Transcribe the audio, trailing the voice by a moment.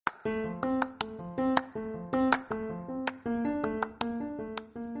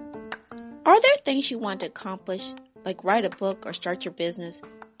Are there things you want to accomplish, like write a book or start your business,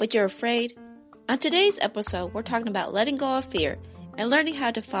 but you're afraid? On today's episode, we're talking about letting go of fear and learning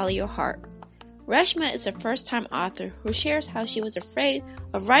how to follow your heart. Reshma is a first-time author who shares how she was afraid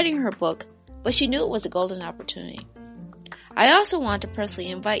of writing her book, but she knew it was a golden opportunity. I also want to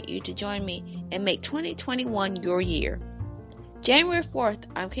personally invite you to join me and make 2021 your year. January 4th,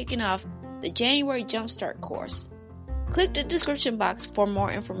 I'm kicking off the January Jumpstart course. Click the description box for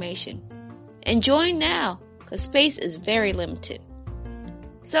more information. And join now, because space is very limited.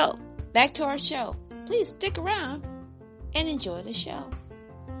 So, back to our show. Please stick around and enjoy the show.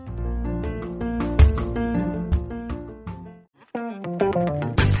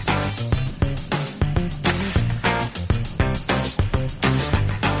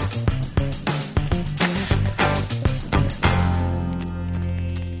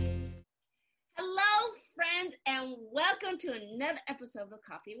 Welcome to another episode of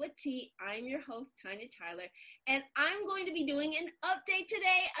Coffee with Tea. I'm your host, Tanya Tyler, and I'm going to be doing an update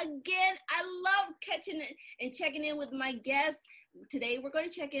today. Again, I love catching it and checking in with my guests. Today, we're going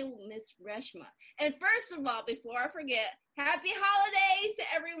to check in with Miss Reshma. And first of all, before I forget, happy holidays to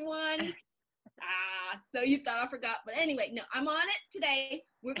everyone. So you thought I forgot. But anyway, no, I'm on it today.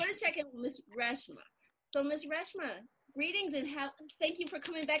 We're going to check in with Miss Reshma. So, Miss Reshma, greetings and thank you for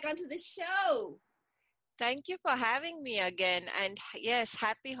coming back onto the show. Thank you for having me again. And yes,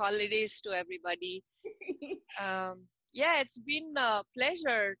 happy holidays to everybody. It's been a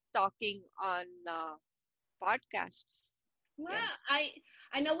pleasure talking on podcasts. Well, yes.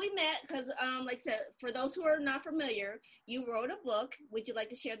 I know we met because, like I said, for those who are not familiar, you wrote a book. Would you like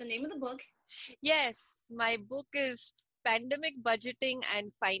to share the name of the book? Yes, my book is Pandemic Budgeting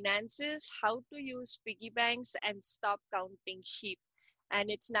and Finances, How to Use Piggy Banks and Stop Counting Sheep. And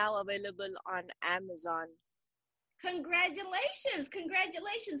it's now available on Amazon. Congratulations.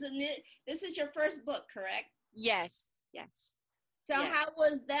 And this is your first book, correct? Yes. So How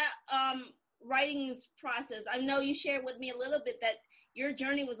was that writing process? I know you shared with me a little bit that your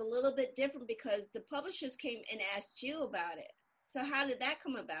journey was a little bit different because the publishers came and asked you about it. So how did that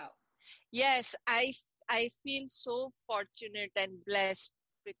come about? Yes, I feel so fortunate and blessed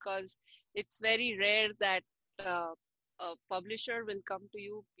because it's very rare that a publisher will come to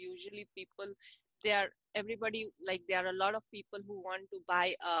you. Usually there are a lot of people who want to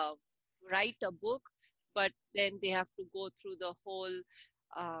write a book, but then they have to go through the whole,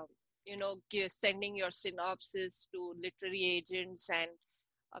 sending your synopsis to literary agents and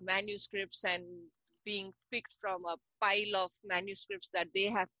manuscripts and being picked from a pile of manuscripts that they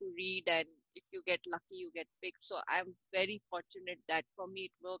have to read. And if you get lucky, you get picked. So I'm very fortunate that for me,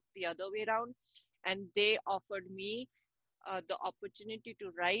 it worked the other way around. And they offered me the opportunity to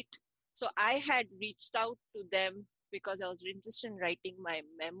write. So I had reached out to them because I was interested in writing my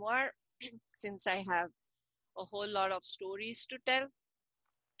memoir since I have a whole lot of stories to tell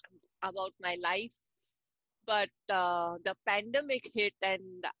about my life. But the pandemic hit,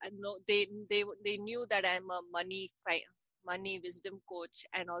 and they knew that I'm a money wisdom coach,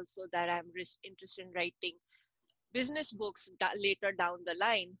 and also that I'm interested in writing business books later down the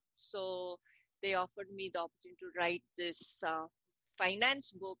line. So they offered me the opportunity to write this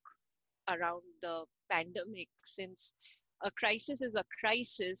finance book around the pandemic, since a crisis is a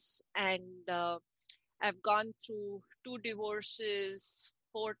crisis. And I've gone through 2 divorces,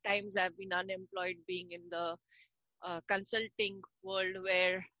 4 times I've been unemployed, being in the consulting world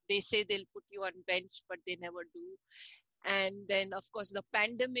where they say they'll put you on bench, but they never do. And then, of course, the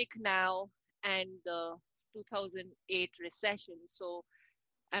pandemic now and the 2008 recession. So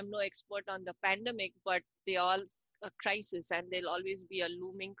I'm no expert on the pandemic, but they all a crisis, and there'll always be a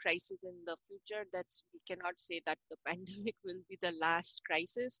looming crisis in the future. We cannot say that the pandemic will be the last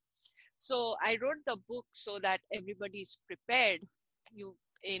crisis. So I wrote the book so that everybody is prepared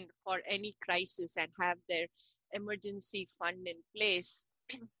for any crisis and have their emergency fund in place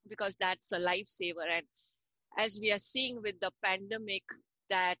because that's a lifesaver. And as we are seeing with the pandemic,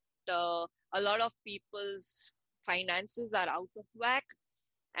 that a lot of people's finances are out of whack,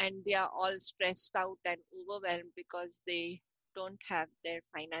 and they are all stressed out and overwhelmed because they don't have their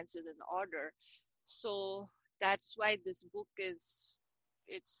finances in order. So that's why this book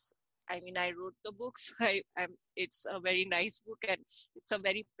I wrote the book, so it's a very nice book, and it's a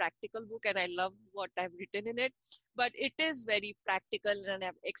very practical book, and I love what I've written in it. But it is very practical, and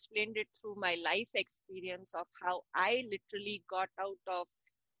I've explained it through my life experience of how I literally got out of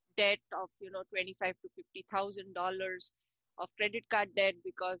debt of $25,000 to $50,000 of credit card debt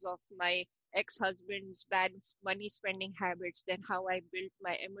because of my ex-husband's bad money spending habits, then how I built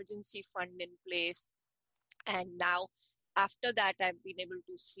my emergency fund in place. And now after that, I've been able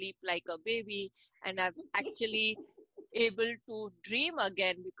to sleep like a baby, and I've actually able to dream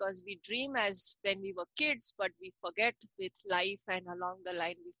again, because we dream as when we were kids, but we forget with life, and along the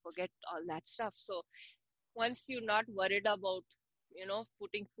line we forget all that stuff. So once you're not worried about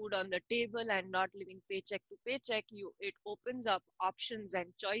putting food on the table and not living paycheck to paycheck, it opens up options and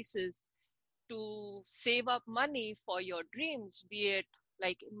choices to save up money for your dreams. Be it,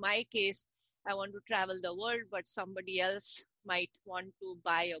 like in my case, I want to travel the world, but somebody else might want to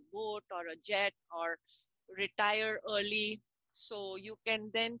buy a boat or a jet or retire early. So you can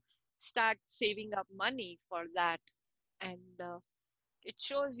then start saving up money for that. And it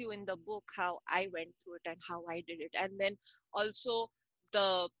shows you in the book how I went through it and how I did it. And then also,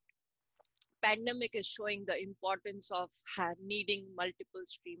 the pandemic is showing the importance of needing multiple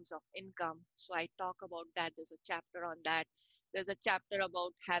streams of income. So I talk about that. There's a chapter on that. There's a chapter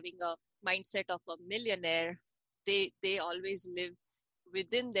about having a mindset of a millionaire. They always live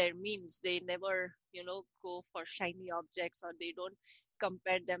within their means. They never go for shiny objects, or they don't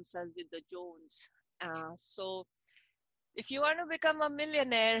compare themselves with the Jones. So if you want to become a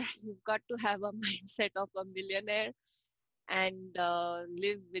millionaire, you've got to have a mindset of a millionaire, and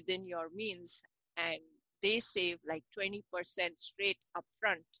live within your means. And they save like 20% straight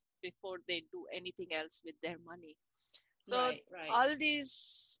upfront before they do anything else with their money. So Right. all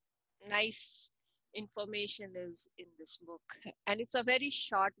these nice information is in this book, and it's a very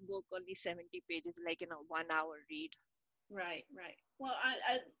short book, only 70 pages, like 1 hour read. Right. Well,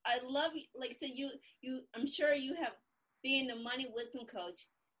 I love, like I said, I'm sure you have, being a money wisdom coach,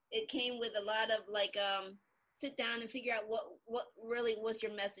 it came with a lot of like sit down and figure out what really was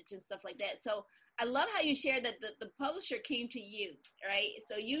your message and stuff like that. So I love how you shared that the publisher came to you, right?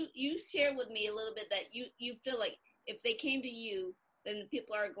 So you shared with me a little bit that you feel like if they came to you, then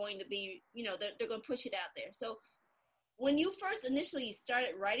people are going to be, they're going to push it out there. So when you first initially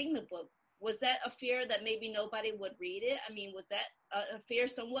started writing the book, was that a fear that maybe nobody would read it? I mean, was that a fear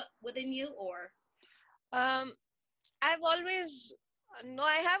somewhat within you, or? I've always, no,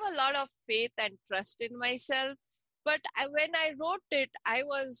 I have a lot of faith and trust in myself. But when I wrote it, I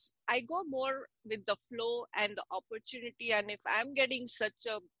go more with the flow and the opportunity. And if I'm getting such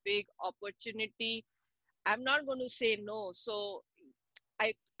a big opportunity, I'm not going to say no. So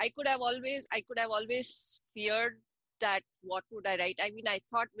I could have always feared that what would I write. I mean, I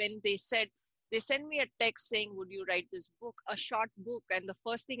thought when they sent me a text saying, would you write this book, a short book? And the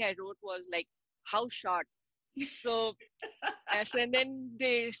first thing I wrote was like, how short? So, and then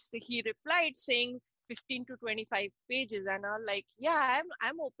he replied saying 15 to 25 pages, and I'm like, yeah,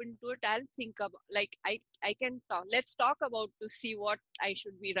 I'm open to it. I'll think about, like, I can talk. Let's talk about to see what I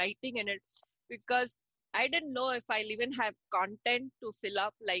should be writing in it, because I didn't know if I'll even have content to fill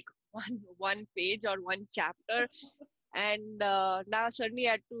up like one page or one chapter. And now suddenly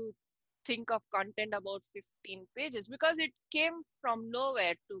I had to think of content about 15 pages, because it came from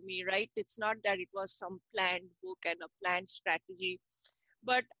nowhere to me, right? It's not that it was some planned book and a planned strategy,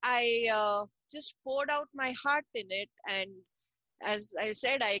 but I just poured out my heart in it. And as I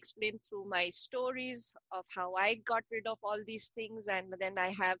said, I explained through my stories of how I got rid of all these things. And then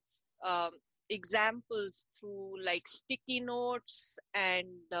I have um, examples through like sticky notes and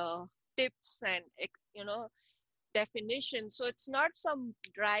tips and, definition. So it's not some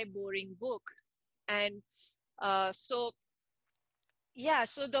dry, boring book. And so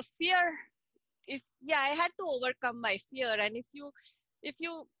the fear, I had to overcome my fear. And if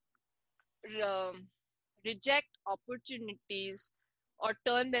you um, reject opportunities or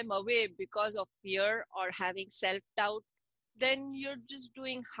turn them away because of fear or having self-doubt, then you're just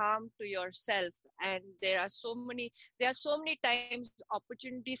doing harm to yourself. And there are so many times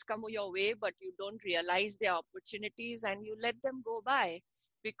opportunities come your way, but you don't realize the opportunities and you let them go by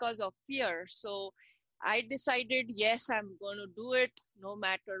because of fear. So I decided, yes, I'm going to do it no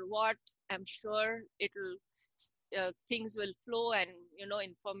matter what. I'm sure things will flow, and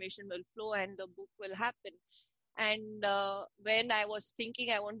information will flow, and the book will happen. And when I was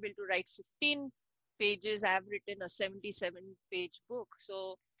thinking I won't be able to write 15 pages, I've written a 77-page book.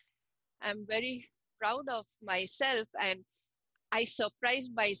 So I'm very proud of myself, and I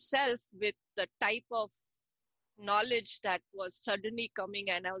surprised myself with the type of knowledge that was suddenly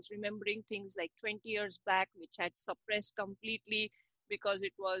coming. And I was remembering things like 20 years back, which had suppressed completely because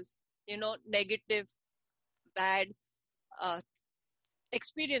it was, negative, bad uh,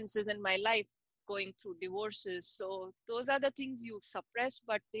 experiences in my life, going through divorces. So those are the things you suppress,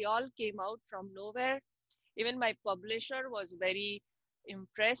 but they all came out from nowhere. Even my publisher was very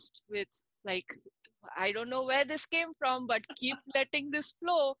impressed with, like, I don't know where this came from, but keep letting this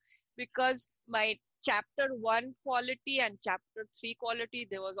flow, because my chapter 1 quality and chapter 3 quality,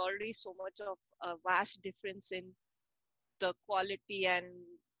 there was already so much of a vast difference in the quality and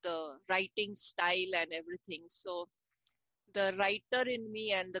the writing style and everything. So the writer in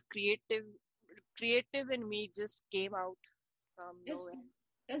me and the creative in me just came out from That's nowhere.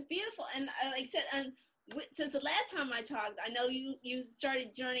 that's beautiful. And like I said, and since the last time I talked, I know you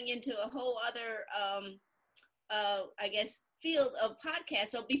started journeying into a whole other I guess field of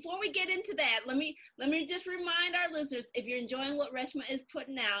podcasts. So before we get into that, let me just remind our listeners, if you're enjoying what Reshma is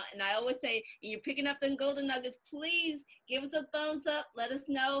putting out, and I always say you're picking up them golden nuggets, please give us a thumbs up, let us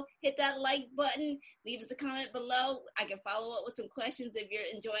know, hit that like button, leave us a comment below. I can follow up with some questions if you're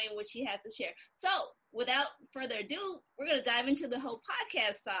enjoying what she has to share. So without further ado, we're going to dive into the whole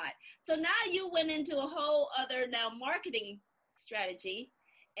podcast side. So now you went into a whole other now marketing strategy.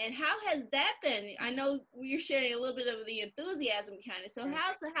 And how has that been? I know you're sharing a little bit of the enthusiasm behind it. So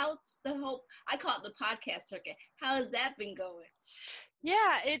Yes. how's the whole, I call it the podcast circuit. How has that been going?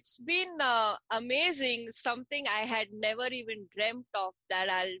 Yeah, it's been amazing. Something I had never even dreamt of, that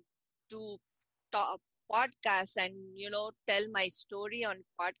I'll do podcasts and tell my story on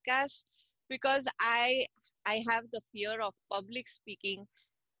podcasts, because I have the fear of public speaking.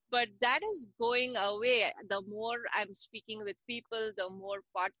 But that is going away. The more I'm speaking with people, the more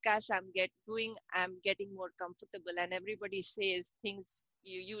podcasts I'm getting more comfortable. And everybody says things,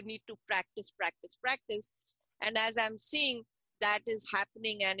 you need to practice. And as I'm seeing, that is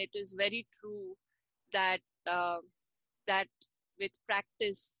happening, and it is very true that uh, that with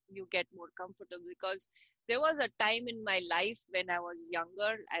practice you get more comfortable. Because there was a time in my life when I was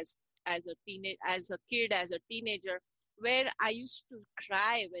younger, as a kid, as a teenager, where I used to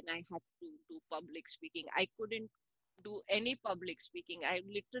cry when I had to do public speaking. I couldn't do any public speaking. I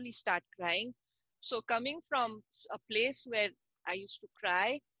literally start crying. So coming from a place where I used to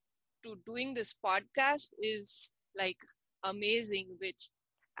cry to doing this podcast is like amazing, which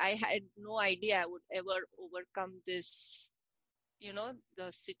I had no idea I would ever overcome this,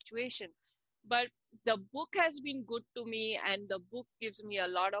 the situation. But the book has been good to me, and the book gives me a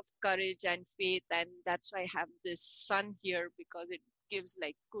lot of courage and faith, and that's why I have this sun here, because it gives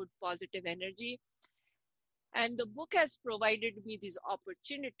like good positive energy. And the book has provided me these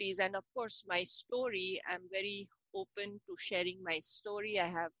opportunities, and of course my story, I'm very open to sharing my story. I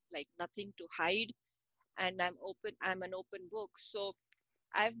have like nothing to hide, and I'm an open book. So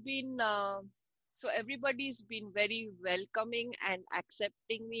I've been so everybody's been very welcoming and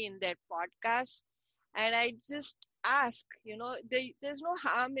accepting me in their podcast. And I just ask, there's no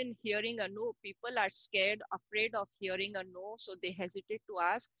harm in hearing a no. People are scared, afraid of hearing a no, so they hesitate to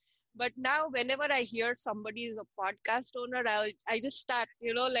ask. But now whenever I hear somebody is a podcast owner, I just start,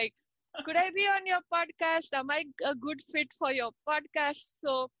 like, could I be on your podcast? Am I a good fit for your podcast?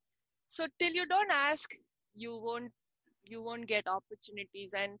 So till you don't ask, you won't get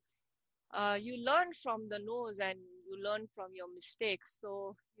opportunities. And you learn from the no's, and you learn from your mistakes.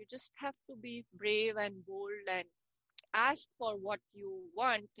 So you just have to be brave and bold and ask for what you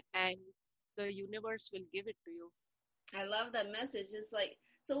want, and the universe will give it to you. I love that message. It's like,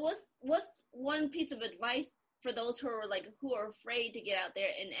 so what's one piece of advice for those who are afraid to get out there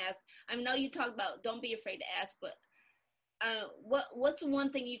and ask? I know you talk about don't be afraid to ask, but what's the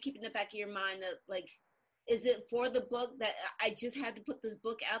one thing you keep in the back of your mind that, like, is it for the book that I just have to put this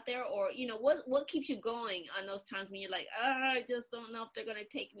book out there, or what keeps you going on those times when you're like, I just don't know if they're gonna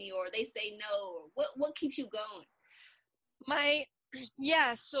take me, or they say no, or what keeps you going?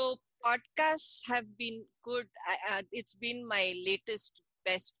 So podcasts have been good. It's been my latest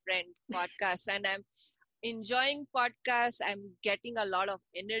best friend podcast, and I'm enjoying podcasts. I'm getting a lot of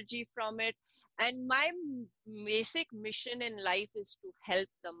energy from it. And my basic mission in life is to help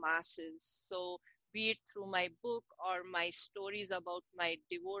the masses. So be it through my book or my stories about my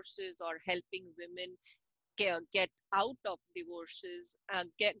divorces, or helping women get out of divorces,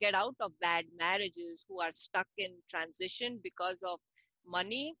 get out of bad marriages, who are stuck in transition because of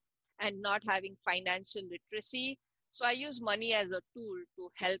money and not having financial literacy. So I use money as a tool to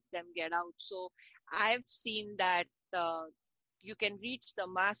help them get out. So I've seen that uh, you can reach the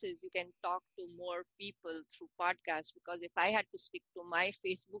masses, you can talk to more people through podcasts. Because if I had to stick to my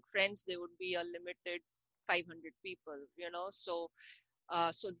Facebook friends, there would be a limited 500 people,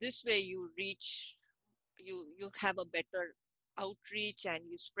 so this way you have a better outreach, and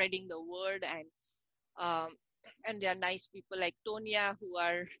you spreading the word. And there are nice people like Tonya who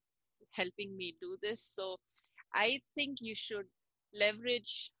are helping me do this. So I think you should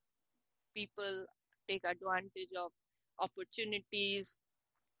leverage people, take advantage of opportunities,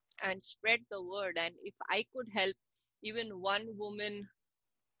 and spread the word. And if I could help even one woman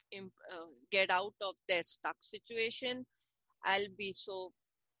get out of their stuck situation, I'll be so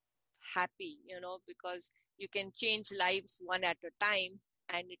happy, because you can change lives one at a time.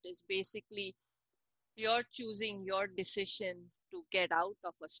 And it is basically you're choosing your decision to get out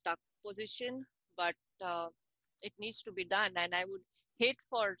of a stuck position, but it needs to be done. And I would hate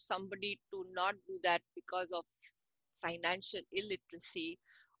for somebody to not do that because of financial illiteracy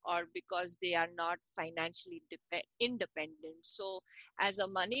or because they are not financially independent. So as a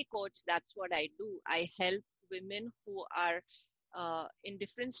money coach, that's what I do. I help women who are in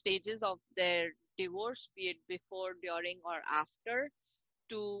different stages of their divorce, be it before, during, or after,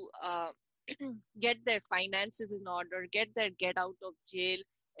 to get their finances in order, get their get out of jail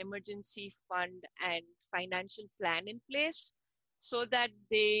emergency fund and financial plan in place so that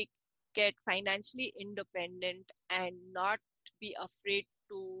they get financially independent and not be afraid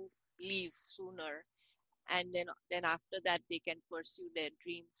to leave sooner. And then after that, they can pursue their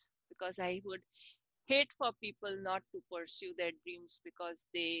dreams. Because I would hate for people not to pursue their dreams because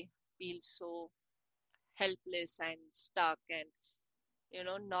they feel so helpless and stuck and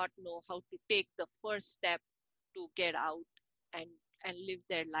not know how to take the first step to get out and live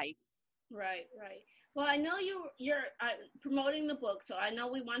their life. Right. Well, I know you're promoting the book, so I know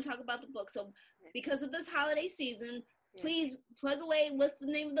we want to talk about the book. So because of this holiday season, please plug away. What's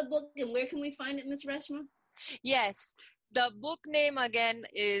the name of the book and where can we find it, Ms. Reshma? Yes. The book name again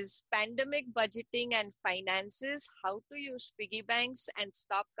is Pandemic Budgeting and Finances, How to Use Piggy Banks and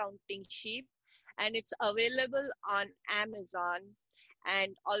Stop Counting Sheep. And it's available on Amazon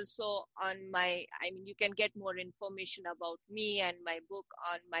and also on you can get more information about me and my book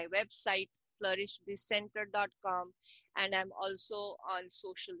on my website, flourishbizcenter.com. And I'm also on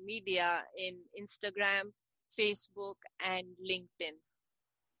social media in Instagram, Facebook, and LinkedIn.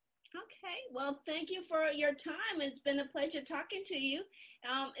 Okay. Well, thank you for your time. It's been a pleasure talking to you.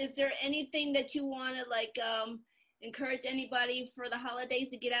 Is there anything that you want to encourage anybody for the holidays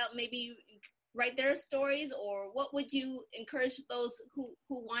to get out, maybe write their stories, or what would you encourage those who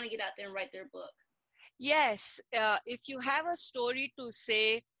want to get out there and write their book? Yes. If you have a story to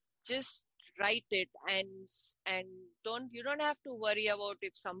say, just write it and you don't have to worry about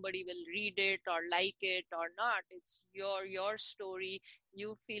if somebody will read it or like it or not. It's your story.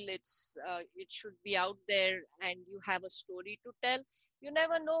 You feel it should be out there and you have a story to tell. You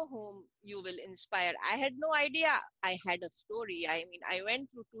never know whom you will inspire. I had no idea I had a story. I went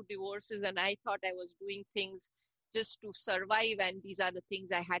through 2 divorces and I thought I was doing things just to survive, and these are the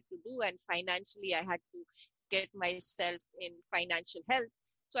things I had to do, and financially I had to get myself in financial health.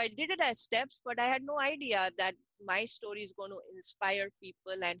 So I did it as steps, but I had no idea that my story is going to inspire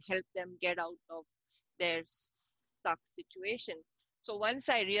people and help them get out of their stuck situation. So once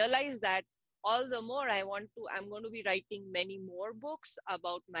I realized that, all the more I'm going to be writing many more books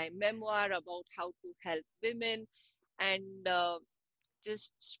about my memoir, about how to help women, and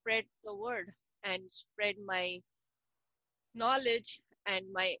just spread the word and spread my knowledge and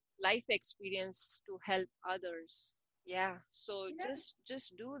my life experience to help others. Yeah. So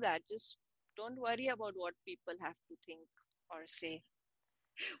just do that. Just don't worry about what people have to think or say.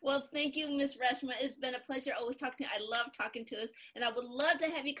 Well, thank you, Ms. Reshma. It's been a pleasure always talking to you. I love talking to us, and I would love to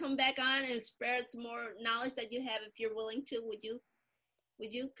have you come back on and spread some more knowledge that you have if you're willing to. Would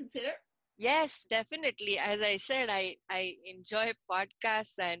you consider? Yes, definitely. As I said, I enjoy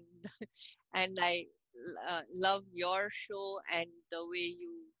podcasts and I love your show and the way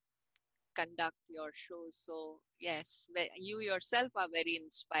you conduct your show. So yes, you yourself are very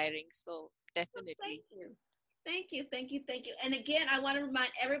inspiring. So definitely. Oh, thank you. And again, I want to remind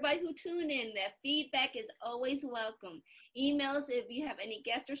everybody who tuned in that feedback is always welcome. Email us if you have any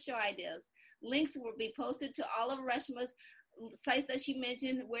guest or show ideas. Links will be posted to all of Reshma's sites that she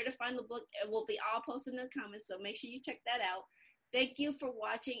mentioned. Where to find the book, it will be all posted in the comments. So make sure you check that out. Thank you for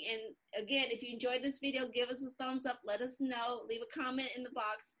watching. And again, if you enjoyed this video, give us a thumbs up. Let us know. Leave a comment in the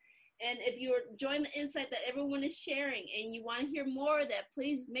box. And if you're enjoying the insight that everyone is sharing and you want to hear more of that,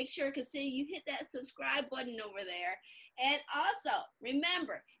 please make sure you hit that subscribe button over there. And also,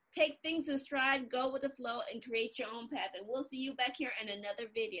 remember, take things in stride, go with the flow, and create your own path. And we'll see you back here in another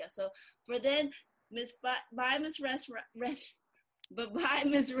video. So for then, bye, Ms. Reshma.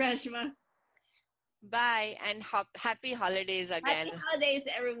 Bye, and happy holidays again. Happy holidays,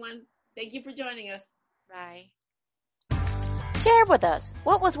 everyone. Thank you for joining us. Bye. Share with us.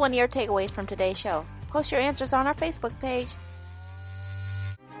 What was one of your takeaways from today's show? Post your answers on our Facebook page.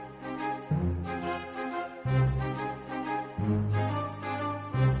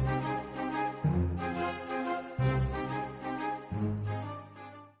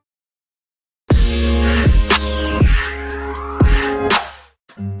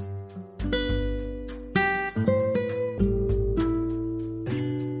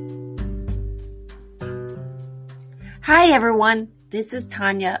 Hi everyone, this is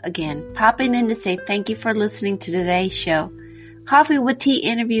Tanya again, popping in to say thank you for listening to today's show. Coffee with Tea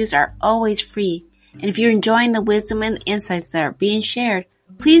interviews are always free, and if you're enjoying the wisdom and insights that are being shared,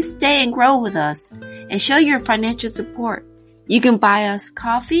 please stay and grow with us and show your financial support. You can buy us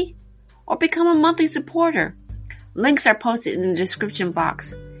coffee or become a monthly supporter. Links are posted in the description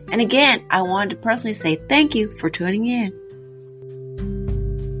box. And again, I wanted to personally say thank you for tuning in.